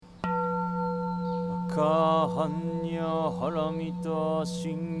Thank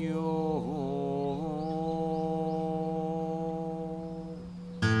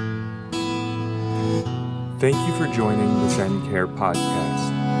you for joining the Zen Care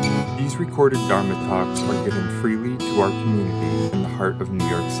podcast. These recorded Dharma talks are given freely to our community in the heart of New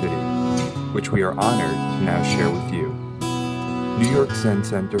York City, which we are honored to now share with you. New York Zen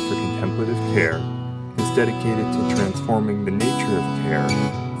Center for Contemplative Care is dedicated to transforming the nature of care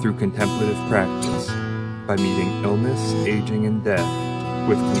through contemplative practice by meeting illness, aging, and death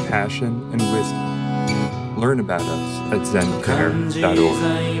with compassion and wisdom. Learn about us at zencare.org.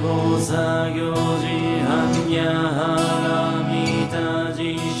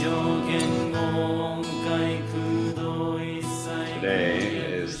 Today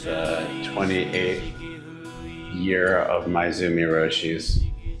is the 28th year of Maezumi Roshi's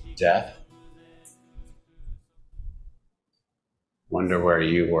death. Wonder where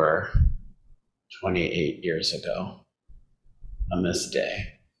you were 28 years ago on this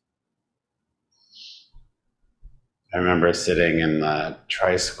day. I remember sitting in the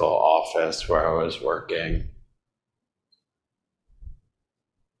tricycle office where I was working,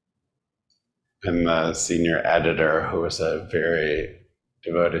 and the senior editor, who was a very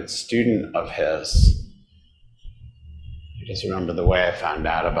devoted student of his, I just remember the way I found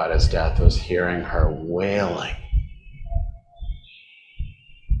out about his death was hearing her wailing.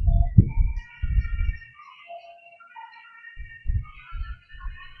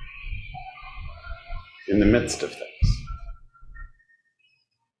 In the midst of things.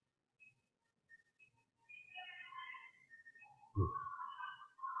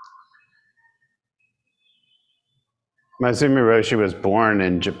 Maezumi Roshi was born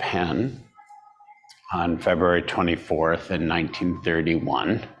in Japan on February 24th in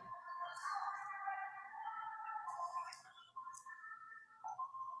 1931.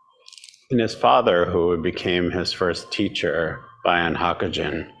 And his father, who became his first teacher, Bayan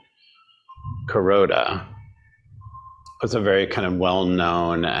Hakujin Kuroda, was a very kind of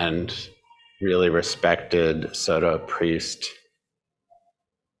well-known and really respected Soto priest.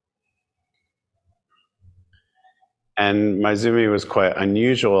 And Maezumi was quite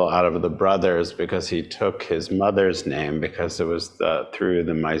unusual out of the brothers because he took his mother's name because it was through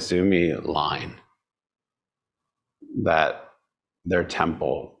the Maezumi line that their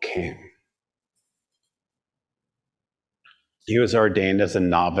temple came. He was ordained as a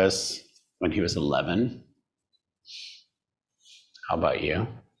novice when he was 11. How about you?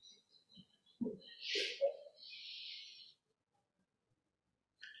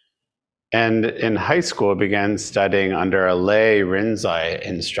 And in high school, began studying under a lay Rinzai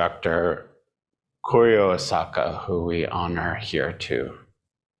instructor, Koryo Osaka, who we honor here too.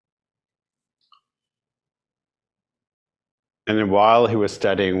 And while he was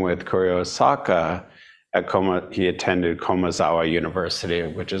studying with Koryo Osaka, he attended Komazawa University,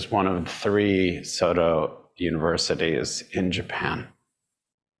 which is one of 3 Soto universities in Japan.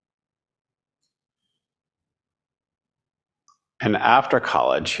 And after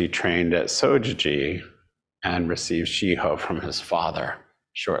college, he trained at Sojiji and received Shiho from his father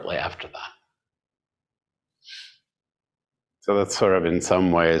shortly after that. So that's sort of in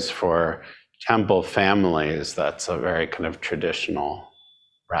some ways for temple families, that's a very kind of traditional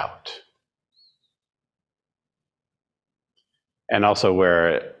route. And also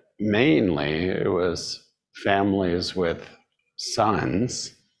where mainly it was families with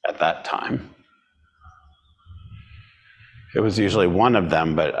sons at that time. It was usually one of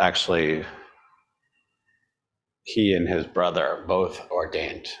them, but actually he and his brother both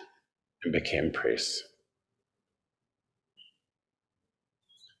ordained and became priests.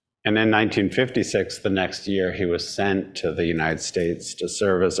 And in 1956, the next year, he was sent to the United States to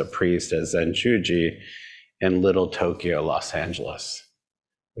serve as a priest at Zenchuji in Little Tokyo, Los Angeles,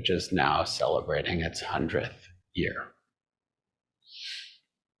 which is now celebrating its 100th year,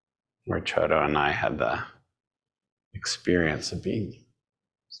 where Chodo and I had the experience of being.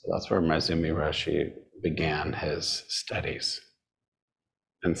 So that's where Maezumi Roshi began his studies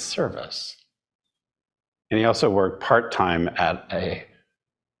and service. And he also worked part-time at a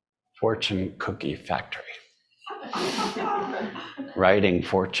fortune cookie factory, writing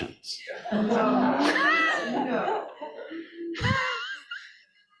fortunes.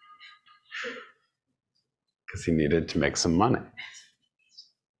 Because he needed to make some money.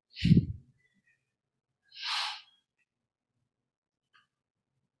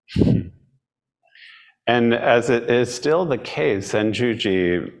 And as it is still the case,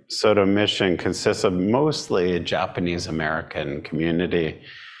 Zenjuji Soto Mission consists of mostly a Japanese American community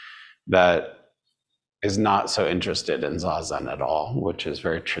that is not so interested in Zazen at all, which is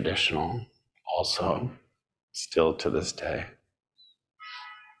very traditional. also still to this day,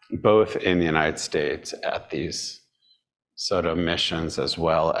 both in the United States at these Soto missions as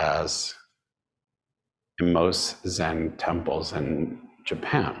well as in most Zen temples in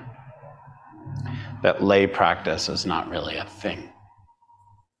Japan, that lay practice is not really a thing.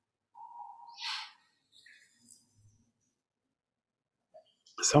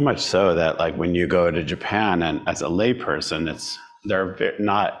 So much so that, like, when you go to Japan and as a layperson, there are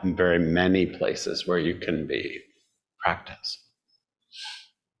not very many places where you can be practice.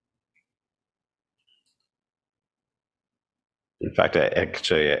 In fact,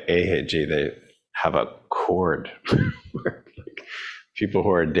 actually at Eiheiji, they have a cord where, like, people who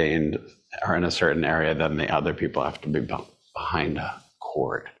are ordained are in a certain area, then the other people have to be behind a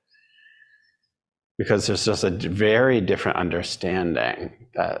cord. Because there's just a very different understanding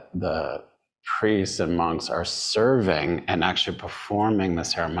that the priests and monks are serving and actually performing the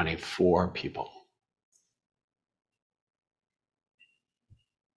ceremony for people.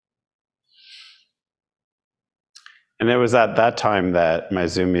 And it was at that time that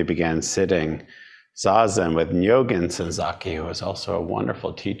Maezumi began sitting zazen with Nyogen Senzaki, who was also a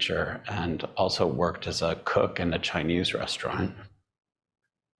wonderful teacher and also worked as a cook in a Chinese restaurant.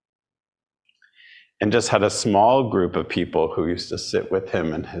 And just had a small group of people who used to sit with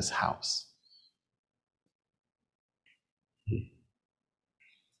him in his house.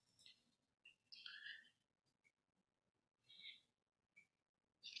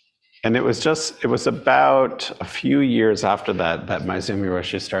 And it was about a few years after that Maezumi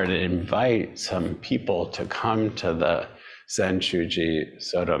Roshi started to invite some people to come to the Zen Shuji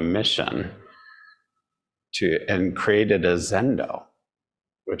Soto mission and created a zendo,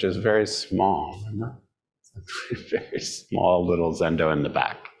 which is very small. Remember? Very small little zendo in the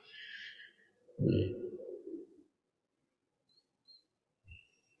back.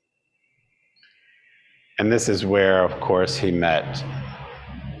 And this is where, of course, he met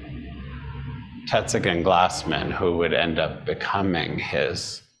Tetsugen Glassman, who would end up becoming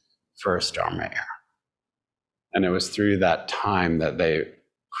his first Dharma heir. And it was through that time that they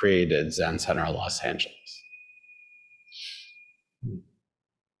created Zen Center Los Angeles.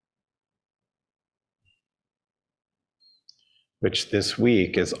 Which this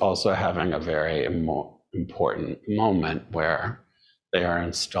week is also having a very important moment where they are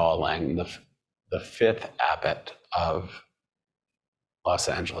installing the fifth abbot of Los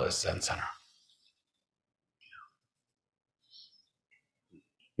Angeles Zen Center.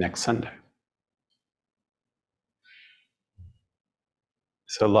 Next Sunday.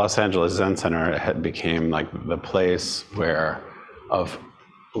 So Los Angeles Zen Center had became like the place of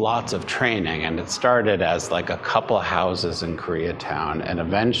lots of training, and it started as like a couple of houses in Koreatown and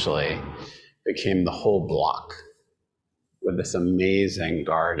eventually became the whole block with this amazing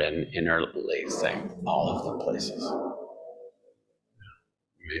garden interlacing all of the places.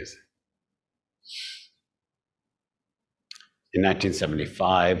 Amazing. In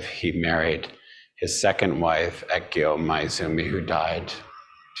 1975, he married his second wife, Ekkyo Maezumi, who died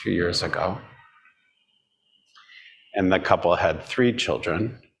 2 years ago. And the couple had 3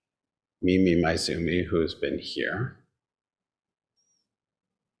 children, Mimi Maezumi, who's been here,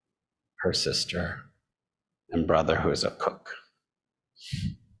 her sister, and brother, who is a cook.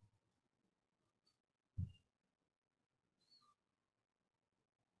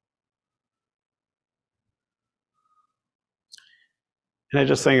 And I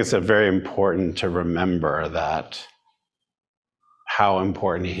just think it's very important to remember that how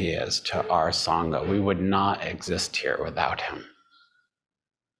important he is to our Sangha. We would not exist here without him.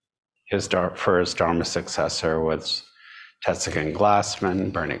 His first Dharma successor was Tetsugen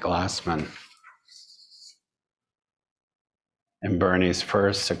Glassman, Bernie Glassman. And Bernie's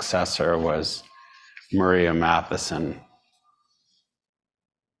first successor was Maria Matheson.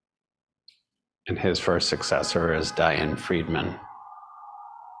 And his first successor is Diane Friedman.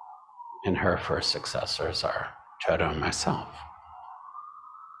 And her first successors are Toto and myself.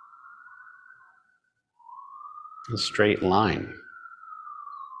 A straight line,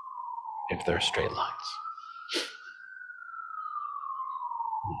 if they're straight lines.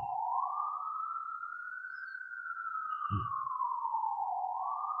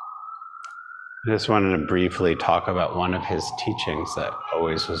 I just wanted to briefly talk about one of his teachings that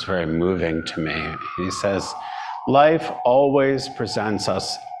always was very moving to me. He says, life always presents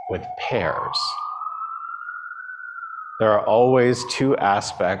us with pairs. There are always 2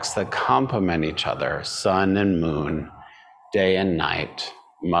 aspects that complement each other, sun and moon, day and night,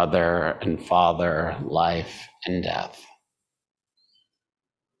 mother and father, life and death.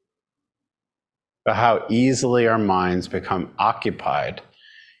 But how easily our minds become occupied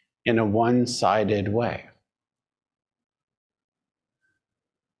in a one-sided way.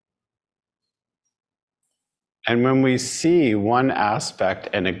 And when we see one aspect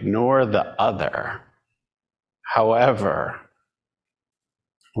and ignore the other, however,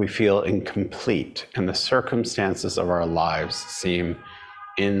 we feel incomplete and the circumstances of our lives seem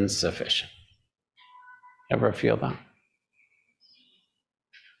insufficient. Ever feel that?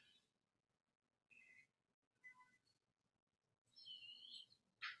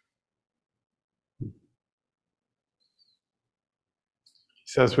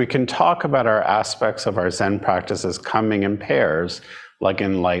 He says we can talk about our aspects of our Zen practices coming in pairs, like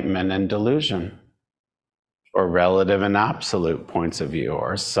enlightenment and delusion, or relative and absolute points of view,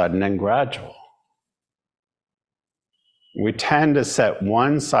 or sudden and gradual. We tend to set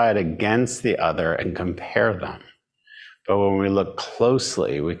one side against the other and compare them. But when we look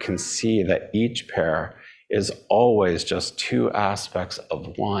closely, we can see that each pair is always just two aspects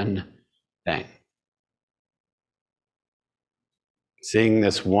of one thing. Seeing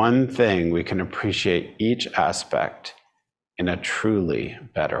this one thing, we can appreciate each aspect in a truly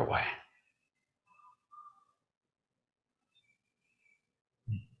better way.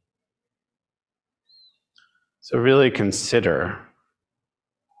 So really consider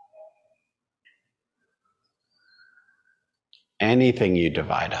anything you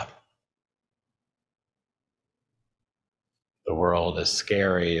divide up. The world is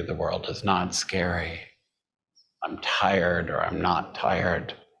scary, the world is not scary. I'm tired or I'm not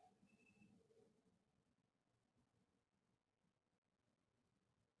tired.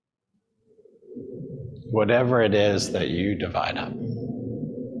 Whatever it is that you divide up.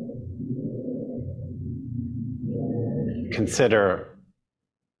 Consider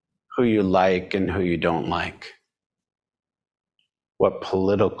who you like and who you don't like. What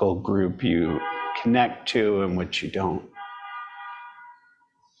political group you connect to and which you don't.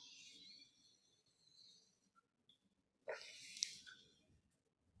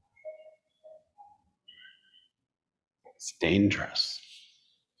 It's dangerous.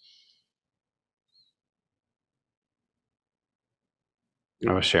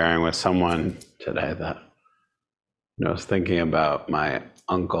 I was sharing with someone today that I was thinking about my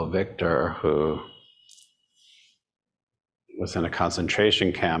uncle Victor, who was in a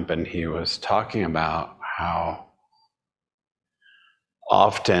concentration camp, and he was talking about how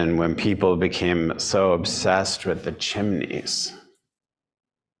often when people became so obsessed with the chimneys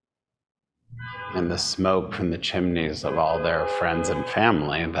and the smoke from the chimneys of all their friends and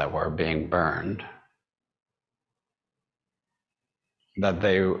family that were being burned, that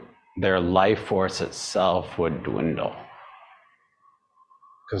their life force itself would dwindle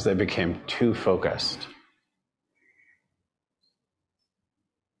because they became too focused.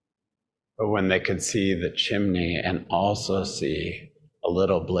 But when they could see the chimney and also see a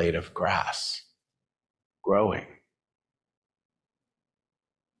little blade of grass growing,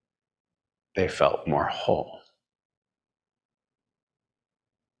 they felt more whole.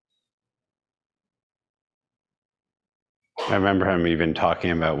 I remember him even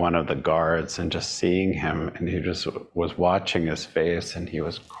talking about one of the guards and just seeing him, and he just was watching his face and he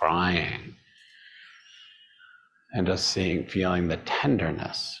was crying and just feeling the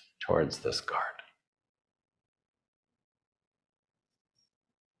tenderness towards this guard.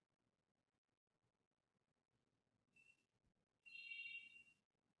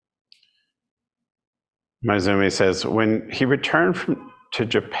 Maizumi says, when he returned to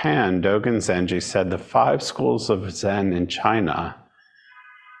Japan, Dogen Zenji said the 5 schools of Zen in China,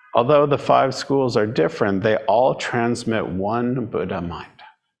 although the 5 schools are different, they all transmit one Buddha mind.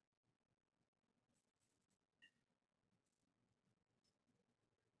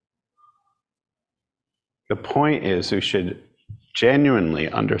 The point is we should genuinely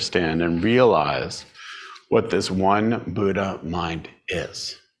understand and realize what this one Buddha mind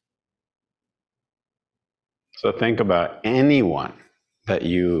is. So think about anyone that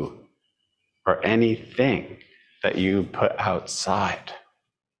you, or anything that you put outside.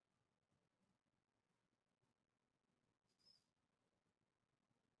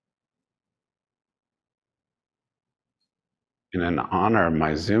 And in honor of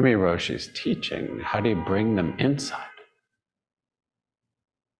Maizumi Roshi's teaching, how do you bring them inside?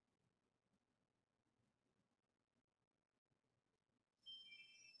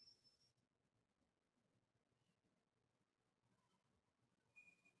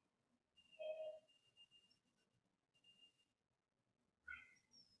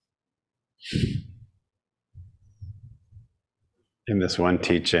 In this one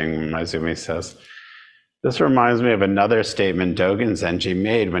teaching, Maizumi says, this reminds me of another statement Dogen Zenji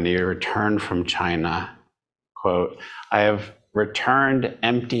made when he returned from China. Quote, I have returned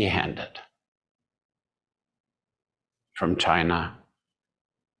empty-handed from China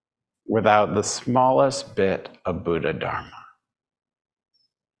without the smallest bit of Buddha Dharma.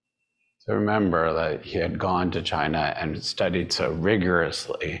 So remember that he had gone to China and studied so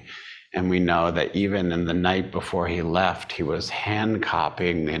rigorously, and we know that even in the night before he left, he was hand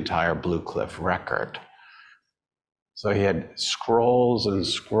copying the entire Blue Cliff record. So he had scrolls and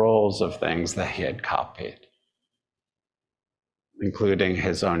scrolls of things that he had copied, including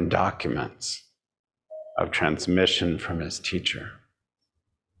his own documents of transmission from his teacher.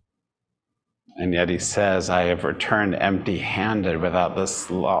 And yet he says, I have returned empty-handed without the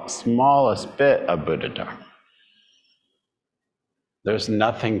smallest bit of Buddha Dharma. There's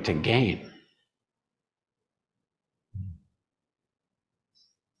nothing to gain.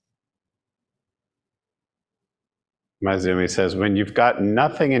 Maizumi says, when you've got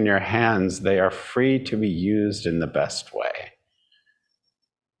nothing in your hands, they are free to be used in the best way.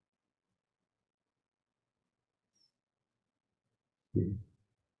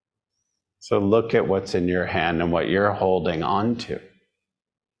 So look at what's in your hand and what you're holding on to.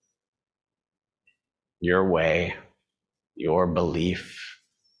 Your way, your belief,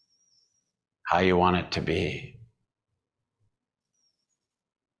 how you want it to be.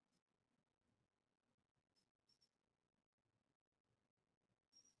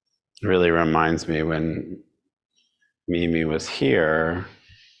 It really reminds me when Mimi was here,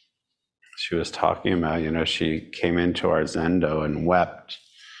 she was talking about, she came into our Zendo and wept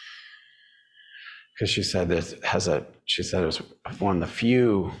because she said it was one of the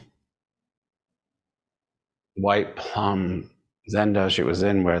few white plum Zendo she was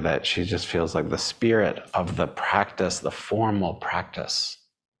in where that she just feels like the spirit of the practice, the formal practice.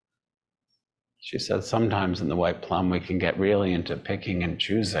 She said sometimes in the white plum we can get really into picking and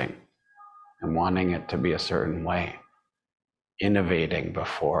choosing and wanting it to be a certain way, innovating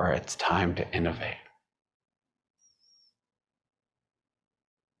before it's time to innovate.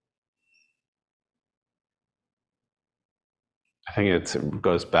 I think it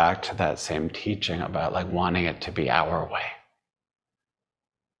goes back to that same teaching about like wanting it to be our way.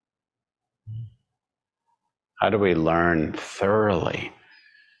 How do we learn thoroughly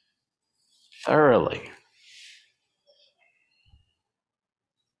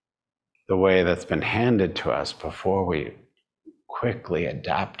the way that's been handed to us before we quickly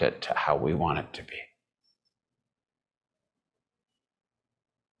adapt it to how we want it to be?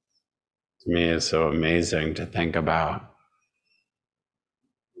 To me, it's so amazing to think about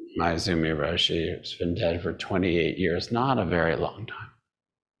Maizumi Roshi, who's been dead for 28 years, not a very long time.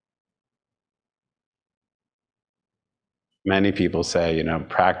 Many people say,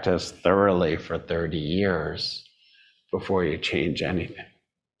 practice thoroughly for 30 years before you change anything.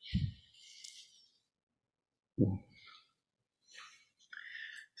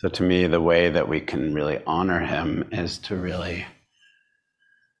 So to me, the way that we can really honor him is to really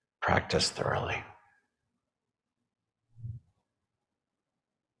practice thoroughly.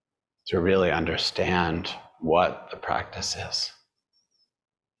 To really understand what the practice is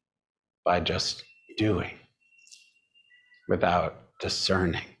by just doing without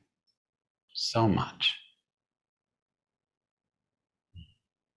discerning so much.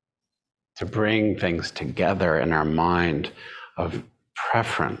 To bring things together in our mind of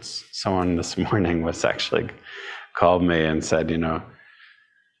preference. Someone this morning was actually called me and said,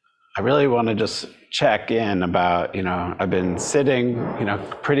 I really want to just check in about, I've been sitting,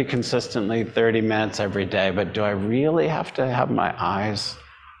 pretty consistently 30 minutes every day, but do I really have to have my eyes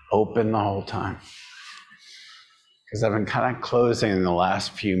open the whole time? Because I've been kind of closing in the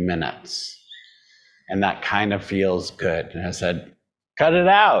last few minutes, and that kind of feels good. And I said, cut it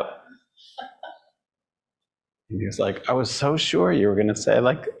out. And he was like, I was so sure you were going to say,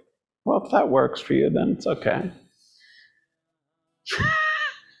 well, if that works for you, then it's okay.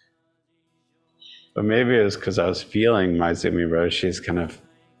 But maybe it was because I was feeling Maizumi Roshi's kind of,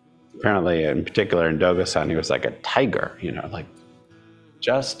 apparently in particular in Dogen, he was like a tiger,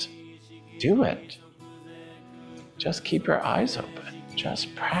 just do it. Just keep your eyes open.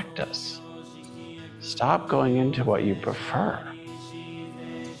 Just practice. Stop going into what you prefer.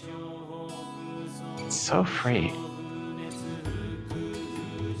 It's so free.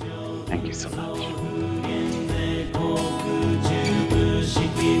 Thank you so much.